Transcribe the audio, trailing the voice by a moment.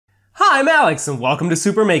I'm Alex and welcome to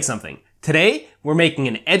Super Make Something. Today, we're making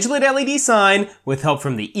an edgelit LED sign with help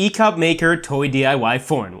from the ECubMaker TOYDIY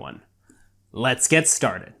 4-in-1. Let's get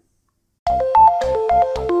started.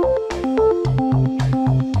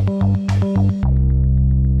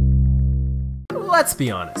 Let's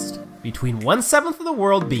be honest. Between 1/7 of the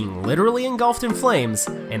world being literally engulfed in flames,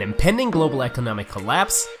 an impending global economic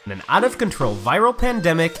collapse, and an out-of-control viral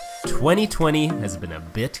pandemic, 2020 has been a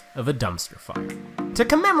bit of a dumpster fire. To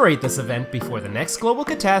commemorate this event before the next global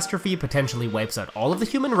catastrophe potentially wipes out all of the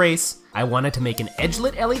human race, I wanted to make an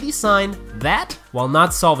edgelit LED sign that, while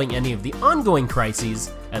not solving any of the ongoing crises,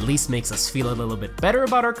 at least makes us feel a little bit better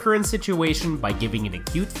about our current situation by giving it a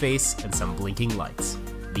cute face and some blinking lights.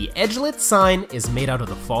 The edgelit sign is made out of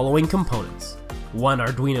the following components: one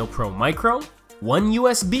Arduino Pro Micro, one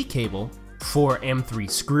USB cable, 4 M3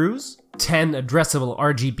 screws, 10 addressable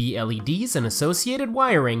RGB LEDs and associated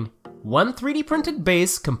wiring, one 3D printed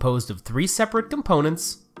base composed of 3 separate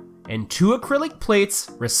components, and 2 acrylic plates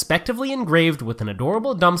respectively engraved with an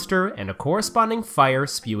adorable dumpster and a corresponding fire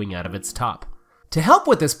spewing out of its top. To help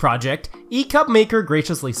with this project, ECubMaker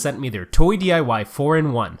graciously sent me their TOYDIY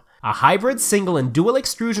 4-in-1, a hybrid single and dual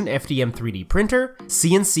extrusion FDM 3D printer,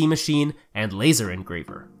 CNC machine, and laser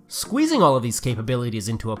engraver. Squeezing all of these capabilities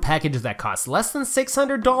into a package that costs less than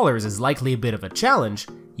 $600 is likely a bit of a challenge,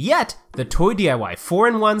 yet the TOYDIY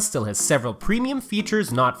 4-in-1 still has several premium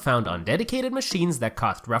features not found on dedicated machines that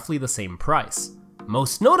cost roughly the same price.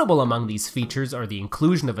 Most notable among these features are the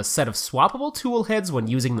inclusion of a set of swappable tool heads when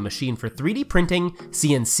using the machine for 3D printing,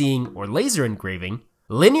 CNCing, or laser engraving,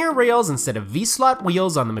 linear rails instead of V-slot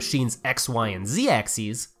wheels on the machine's X, Y, and Z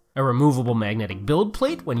axes, a removable magnetic build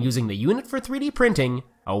plate when using the unit for 3D printing,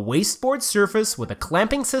 a wasteboard surface with a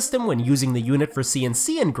clamping system when using the unit for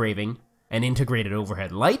CNC engraving, an integrated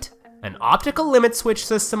overhead light, an optical limit switch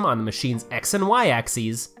system on the machine's X and Y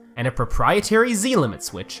axes, and a proprietary Z-limit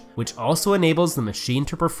switch, which also enables the machine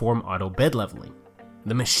to perform auto bed leveling.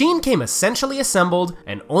 The machine came essentially assembled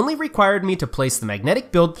and only required me to place the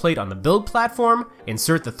magnetic build plate on the build platform,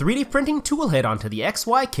 insert the 3D printing toolhead onto the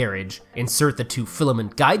XY carriage, insert the 2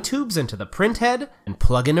 filament guide tubes into the print head, and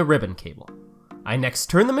plug in a ribbon cable. I next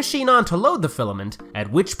turned the machine on to load the filament,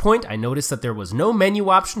 at which point I noticed that there was no menu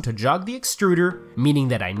option to jog the extruder, meaning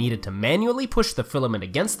that I needed to manually push the filament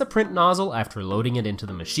against the print nozzle after loading it into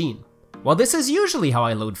the machine. While this is usually how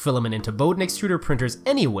I load filament into Bowden extruder printers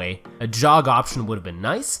anyway, a jog option would have been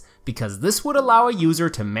nice, because this would allow a user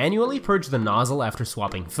to manually purge the nozzle after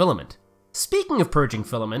swapping filament. Speaking of purging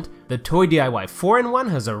filament, the TOYDIY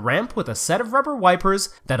 4-in-1 has a ramp with a set of rubber wipers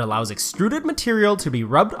that allows extruded material to be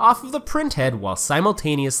rubbed off of the print head while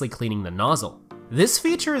simultaneously cleaning the nozzle. This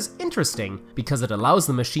feature is interesting because it allows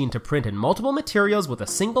the machine to print in multiple materials with a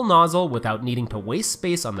single nozzle without needing to waste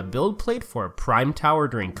space on the build plate for a prime tower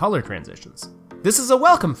during color transitions. This is a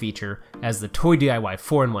welcome feature, as the TOYDIY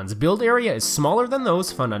 4-in-1's build area is smaller than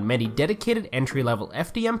those found on many dedicated entry-level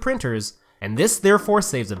FDM printers, and this therefore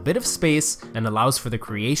saves a bit of space and allows for the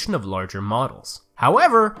creation of larger models.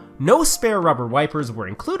 However, no spare rubber wipers were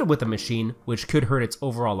included with the machine, which could hurt its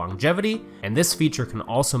overall longevity, and this feature can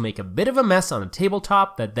also make a bit of a mess on a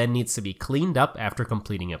tabletop that then needs to be cleaned up after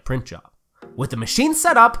completing a print job. With the machine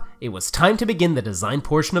set up, it was time to begin the design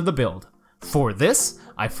portion of the build. For this,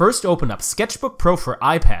 I first opened up Sketchbook Pro for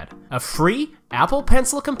iPad, a free Apple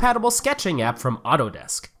Pencil compatible sketching app from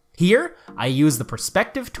Autodesk. Here, I use the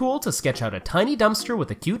perspective tool to sketch out a tiny dumpster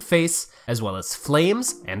with a cute face, as well as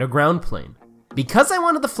flames and a ground plane. Because I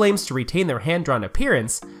wanted the flames to retain their hand-drawn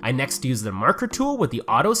appearance, I next used the marker tool with the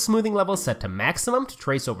auto smoothing level set to maximum to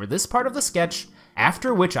trace over this part of the sketch,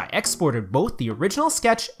 after which I exported both the original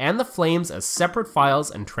sketch and the flames as separate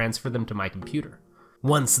files and transferred them to my computer.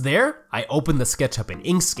 Once there, I opened the sketch up in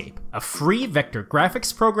Inkscape, a free vector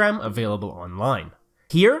graphics program available online.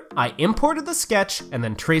 Here, I imported the sketch and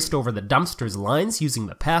then traced over the dumpster's lines using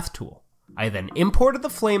the path tool. I then imported the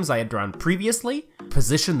flames I had drawn previously,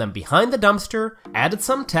 positioned them behind the dumpster, added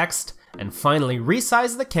some text, and finally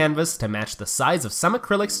resized the canvas to match the size of some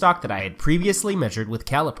acrylic stock that I had previously measured with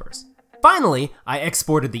calipers. Finally, I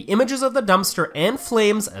exported the images of the dumpster and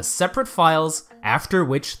flames as separate files, after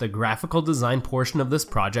which the graphical design portion of this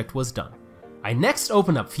project was done. I next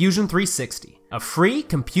opened up Fusion 360, a free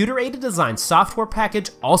computer-aided design software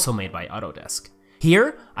package also made by Autodesk.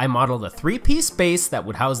 Here, I modeled a 3-piece base that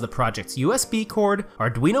would house the project's USB cord,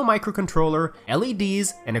 Arduino microcontroller,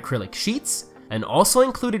 LEDs, and acrylic sheets, and also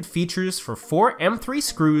included features for 4 M3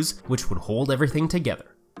 screws which would hold everything together.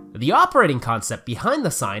 The operating concept behind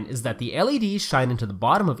the sign is that the LEDs shine into the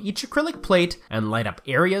bottom of each acrylic plate and light up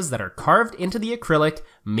areas that are carved into the acrylic,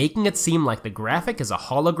 making it seem like the graphic is a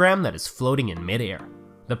hologram that is floating in midair.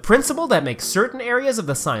 The principle that makes certain areas of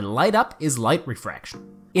the sign light up is light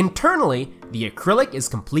refraction. Internally, the acrylic is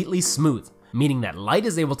completely smooth, meaning that light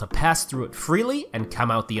is able to pass through it freely and come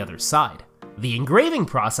out the other side. The engraving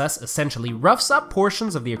process essentially roughs up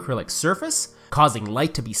portions of the acrylic surface, causing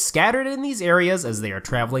light to be scattered in these areas as they are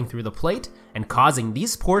traveling through the plate, and causing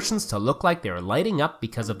these portions to look like they are lighting up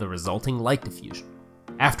because of the resulting light diffusion.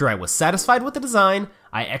 After I was satisfied with the design,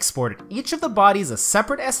 I exported each of the bodies as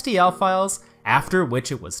separate STL files, after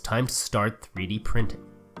which it was time to start 3D printing.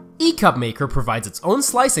 ECubMaker provides its own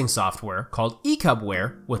slicing software called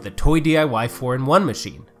ECubWare with the TOYDIY 4-in-1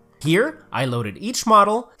 machine. Here, I loaded each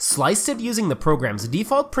model, sliced it using the program's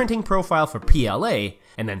default printing profile for PLA,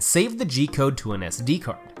 and then saved the G-code to an SD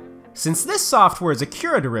card. Since this software is a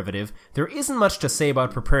Cura derivative, there isn't much to say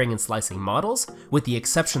about preparing and slicing models, with the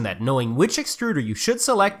exception that knowing which extruder you should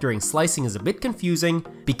select during slicing is a bit confusing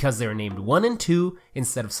because they are named 1 and 2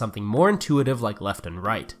 instead of something more intuitive like left and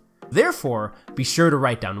right. Therefore, be sure to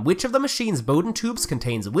write down which of the machine's Bowden tubes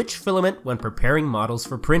contains which filament when preparing models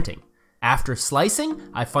for printing. After slicing,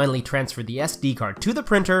 I finally transferred the SD card to the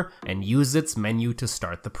printer and used its menu to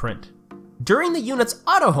start the print. During the unit's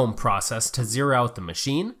auto home process to zero out the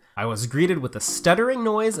machine, I was greeted with a stuttering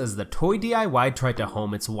noise as the TOYDIY tried to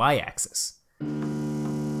home its Y-axis.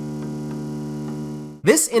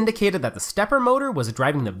 This indicated that the stepper motor was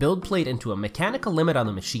driving the build plate into a mechanical limit on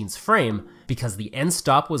the machine's frame because the end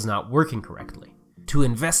stop was not working correctly. To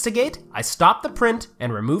investigate, I stopped the print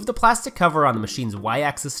and removed the plastic cover on the machine's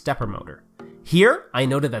Y-axis stepper motor. Here, I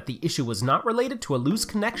noted that the issue was not related to a loose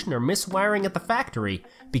connection or miswiring at the factory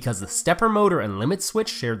because the stepper motor and limit switch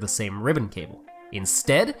shared the same ribbon cable.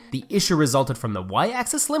 Instead, the issue resulted from the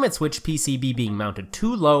Y-axis limit switch PCB being mounted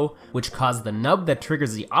too low, which caused the nub that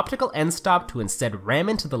triggers the optical end stop to instead ram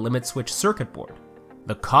into the limit switch circuit board.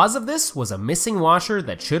 The cause of this was a missing washer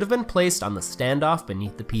that should have been placed on the standoff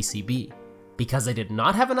beneath the PCB. Because I did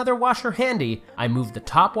not have another washer handy, I moved the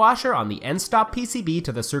top washer on the end stop PCB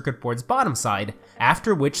to the circuit board's bottom side,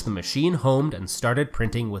 after which the machine homed and started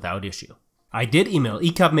printing without issue. I did email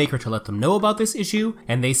ECubMaker to let them know about this issue,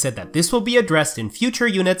 and they said that this will be addressed in future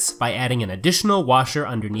units by adding an additional washer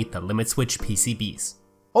underneath the limit switch PCBs.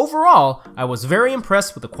 Overall, I was very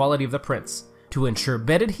impressed with the quality of the prints. To ensure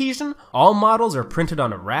bed adhesion, all models are printed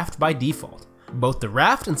on a raft by default. Both the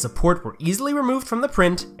raft and support were easily removed from the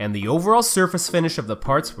print, and the overall surface finish of the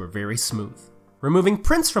parts were very smooth. Removing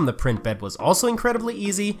prints from the print bed was also incredibly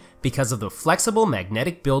easy because of the flexible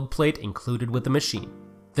magnetic build plate included with the machine.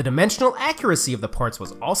 The dimensional accuracy of the parts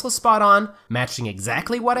was also spot on, matching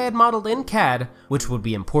exactly what I had modeled in CAD, which would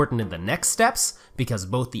be important in the next steps because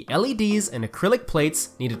both the LEDs and acrylic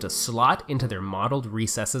plates needed to slot into their modeled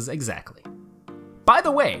recesses exactly. By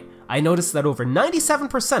the way, I noticed that over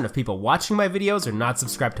 97% of people watching my videos are not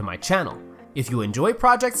subscribed to my channel. If you enjoy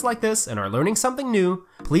projects like this and are learning something new,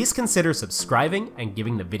 please consider subscribing and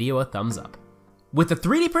giving the video a thumbs up. With the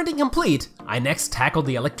 3D printing complete, I next tackled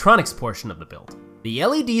the electronics portion of the build. The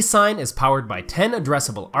LED sign is powered by 10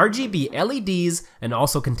 addressable RGB LEDs and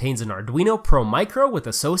also contains an Arduino Pro Micro with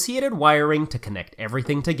associated wiring to connect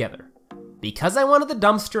everything together. Because I wanted the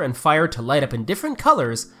dumpster and fire to light up in different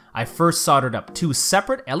colors, I first soldered up 2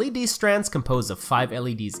 separate LED strands composed of 5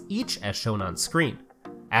 LEDs each as shown on screen.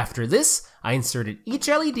 After this, I inserted each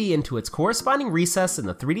LED into its corresponding recess in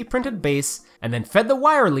the 3D printed base, and then fed the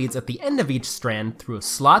wire leads at the end of each strand through a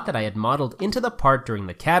slot that I had modeled into the part during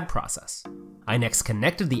the CAD process. I next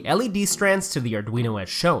connected the LED strands to the Arduino as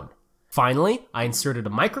shown. Finally, I inserted a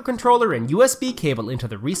microcontroller and USB cable into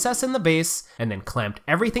the recess in the base, and then clamped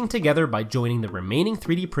everything together by joining the remaining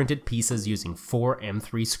 3D printed pieces using 4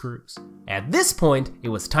 M3 screws. At this point, it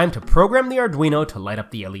was time to program the Arduino to light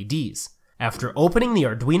up the LEDs. After opening the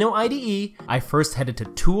Arduino IDE, I first headed to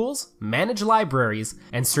Tools, Manage Libraries,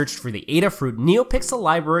 and searched for the Adafruit NeoPixel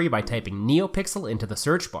library by typing NeoPixel into the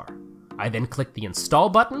search bar. I then clicked the Install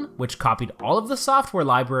button, which copied all of the software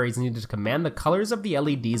libraries needed to command the colors of the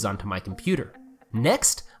LEDs onto my computer.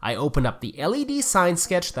 Next, I opened up the LED sign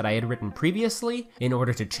sketch that I had written previously in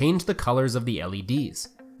order to change the colors of the LEDs.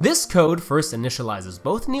 This code first initializes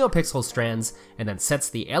both NeoPixel strands and then sets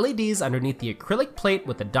the LEDs underneath the acrylic plate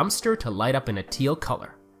with the dumpster to light up in a teal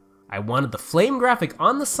color. I wanted the flame graphic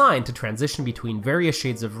on the sign to transition between various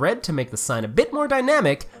shades of red to make the sign a bit more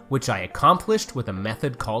dynamic, which I accomplished with a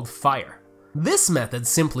method called Fire. This method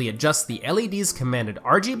simply adjusts the LED's commanded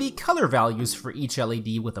RGB color values for each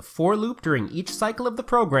LED with a for loop during each cycle of the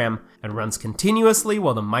program and runs continuously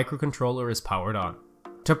while the microcontroller is powered on.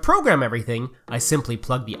 To program everything, I simply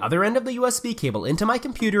plugged the other end of the USB cable into my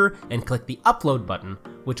computer and clicked the Upload button,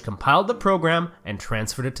 which compiled the program and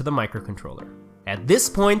transferred it to the microcontroller. At this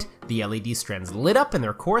point, the LED strands lit up in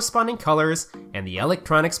their corresponding colors, and the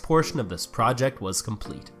electronics portion of this project was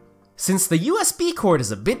complete. Since the USB cord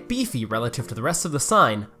is a bit beefy relative to the rest of the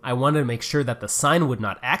sign, I wanted to make sure that the sign would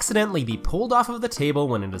not accidentally be pulled off of the table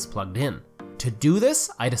when it is plugged in. To do this,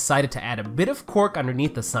 I decided to add a bit of cork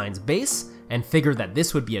underneath the sign's base, and figured that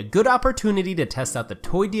this would be a good opportunity to test out the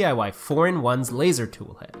TOYDIY 4-in-1's laser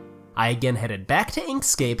toolhead. I again headed back to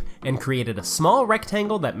Inkscape and created a small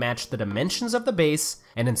rectangle that matched the dimensions of the base,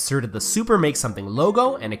 and inserted the Super Make Something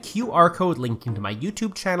logo and a QR code linking to my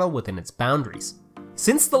YouTube channel within its boundaries.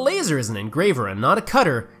 Since the laser is an engraver and not a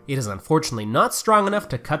cutter, it is unfortunately not strong enough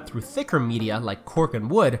to cut through thicker media like cork and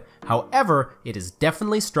wood. However, it is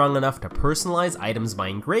definitely strong enough to personalize items by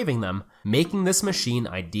engraving them, making this machine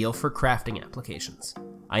ideal for crafting applications.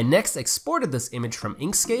 I next exported this image from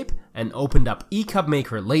Inkscape and opened up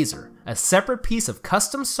ECubMaker Laser, a separate piece of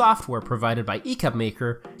custom software provided by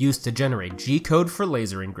ECubMaker used to generate G-code for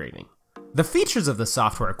laser engraving. The features of the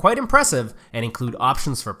software are quite impressive and include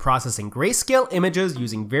options for processing grayscale images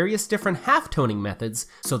using various different halftoning methods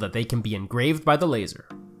so that they can be engraved by the laser.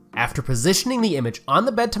 After positioning the image on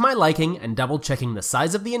the bed to my liking and double checking the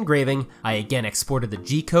size of the engraving, I again exported the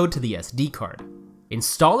G-code to the SD card.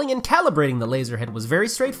 Installing and calibrating the laser head was very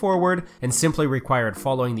straightforward and simply required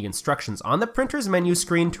following the instructions on the printer's menu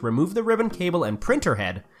screen to remove the ribbon cable and printer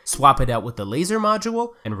head, swap it out with the laser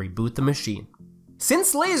module, and reboot the machine.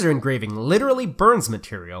 Since laser engraving literally burns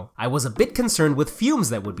material, I was a bit concerned with fumes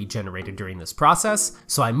that would be generated during this process,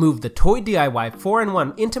 so I moved the TOYDIY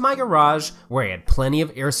 4-in-1 into my garage where I had plenty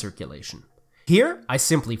of air circulation. Here, I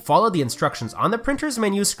simply followed the instructions on the printer's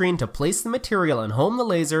menu screen to place the material and home the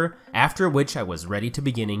laser, after which I was ready to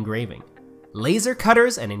begin engraving. Laser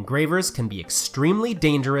cutters and engravers can be extremely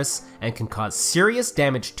dangerous and can cause serious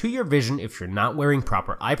damage to your vision if you're not wearing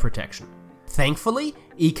proper eye protection. Thankfully,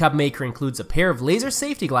 ECubMaker includes a pair of laser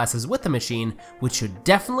safety glasses with the machine, which should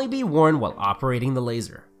definitely be worn while operating the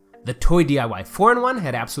laser. The TOYDIY 4-in-1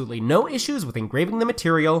 had absolutely no issues with engraving the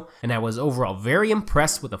material, and I was overall very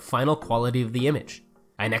impressed with the final quality of the image.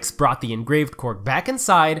 I next brought the engraved cork back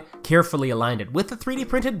inside, carefully aligned it with the 3D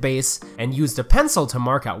printed base, and used a pencil to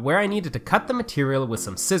mark out where I needed to cut the material with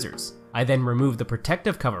some scissors. I then removed the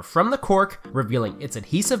protective cover from the cork, revealing its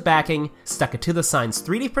adhesive backing, stuck it to the sign's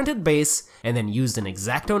 3D printed base, and then used an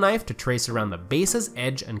X-Acto knife to trace around the base's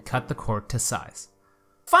edge and cut the cork to size.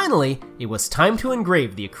 Finally, it was time to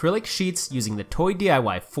engrave the acrylic sheets using the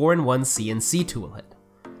TOYDIY 4-in-1 CNC toolhead.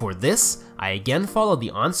 For this, I again followed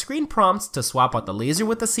the on-screen prompts to swap out the laser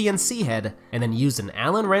with the CNC head, and then used an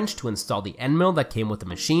Allen wrench to install the end mill that came with the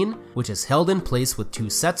machine, which is held in place with 2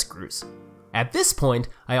 set screws. At this point,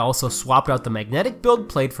 I also swapped out the magnetic build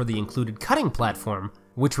plate for the included cutting platform,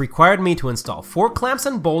 which required me to install 4 clamps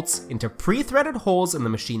and bolts into pre-threaded holes in the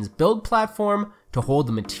machine's build platform to hold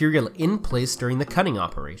the material in place during the cutting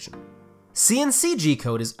operation. CNC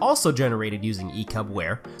G-code is also generated using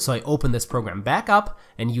ECubWare, so I opened this program back up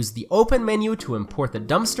and used the Open menu to import the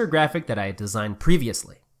dumpster graphic that I had designed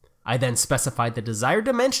previously. I then specified the desired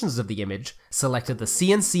dimensions of the image, selected the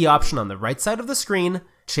CNC option on the right side of the screen,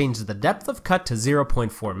 changed the depth of cut to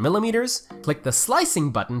 0.4 millimeters, clicked the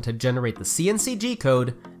slicing button to generate the CNC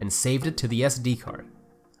G-code, and saved it to the SD card.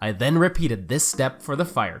 I then repeated this step for the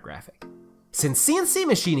fire graphic. Since CNC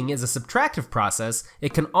machining is a subtractive process,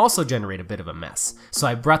 it can also generate a bit of a mess, so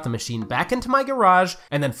I brought the machine back into my garage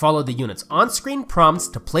and then followed the unit's on-screen prompts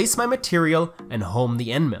to place my material and home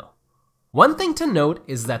the end mill. One thing to note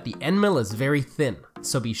is that the end mill is very thin,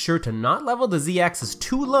 so be sure to not level the Z-axis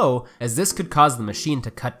too low, as this could cause the machine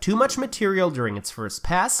to cut too much material during its first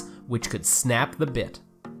pass, which could snap the bit.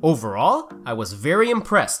 Overall, I was very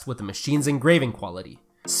impressed with the machine's engraving quality.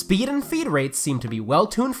 Speed and feed rates seem to be well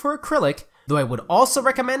tuned for acrylic, though I would also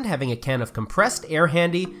recommend having a can of compressed air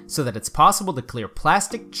handy so that it's possible to clear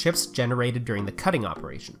plastic chips generated during the cutting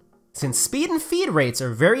operation. Since speed and feed rates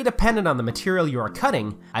are very dependent on the material you are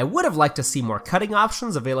cutting, I would have liked to see more cutting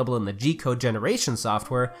options available in the G-code generation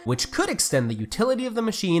software, which could extend the utility of the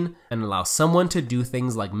machine and allow someone to do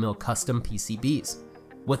things like mill custom PCBs.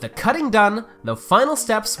 With the cutting done, the final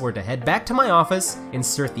steps were to head back to my office,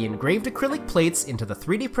 insert the engraved acrylic plates into the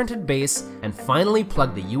 3D printed base, and finally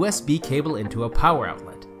plug the USB cable into a power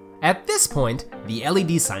outlet. At this point, the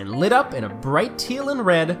LED sign lit up in a bright teal and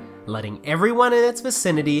red, letting everyone in its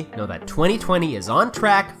vicinity know that 2020 is on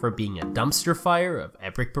track for being a dumpster fire of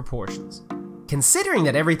epic proportions. Considering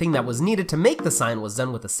that everything that was needed to make the sign was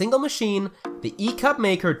done with a single machine, the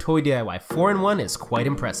ECubMaker TOYDIY 4-in-1 is quite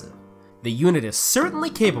impressive. The unit is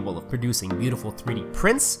certainly capable of producing beautiful 3D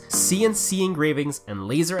prints, CNC engravings, and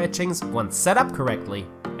laser etchings once set up correctly,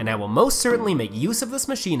 and I will most certainly make use of this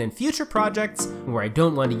machine in future projects where I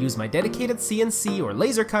don't want to use my dedicated CNC or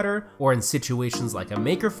laser cutter, or in situations like a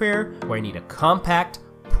maker fair where I need a compact,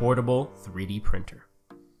 portable 3D printer.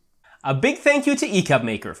 A big thank you to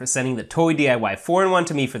ECubMaker for sending the Toy DIY 4-in-1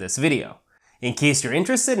 to me for this video. In case you're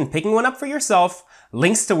interested in picking one up for yourself,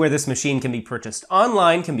 links to where this machine can be purchased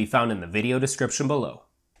online can be found in the video description below.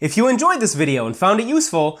 If you enjoyed this video and found it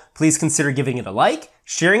useful, please consider giving it a like,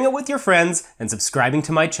 sharing it with your friends, and subscribing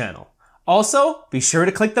to my channel. Also, be sure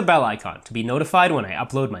to click the bell icon to be notified when I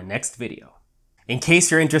upload my next video. In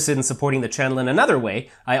case you're interested in supporting the channel in another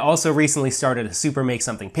way, I also recently started a Super Make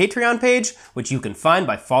Something Patreon page, which you can find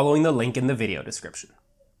by following the link in the video description.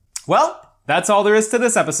 Well, that's all there is to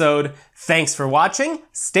this episode. Thanks for watching,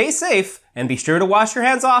 stay safe, and be sure to wash your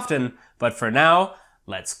hands often, but for now,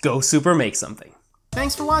 let's go Super Make Something.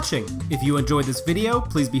 Thanks for watching! If you enjoyed this video,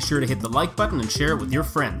 please be sure to hit the like button and share it with your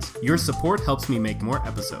friends. Your support helps me make more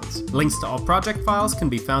episodes. Links to all project files can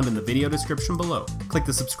be found in the video description below. Click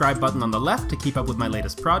the subscribe button on the left to keep up with my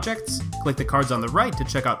latest projects, click the cards on the right to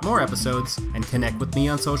check out more episodes, and connect with me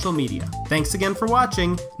on social media. Thanks again for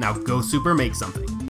watching, now go Super Make Something!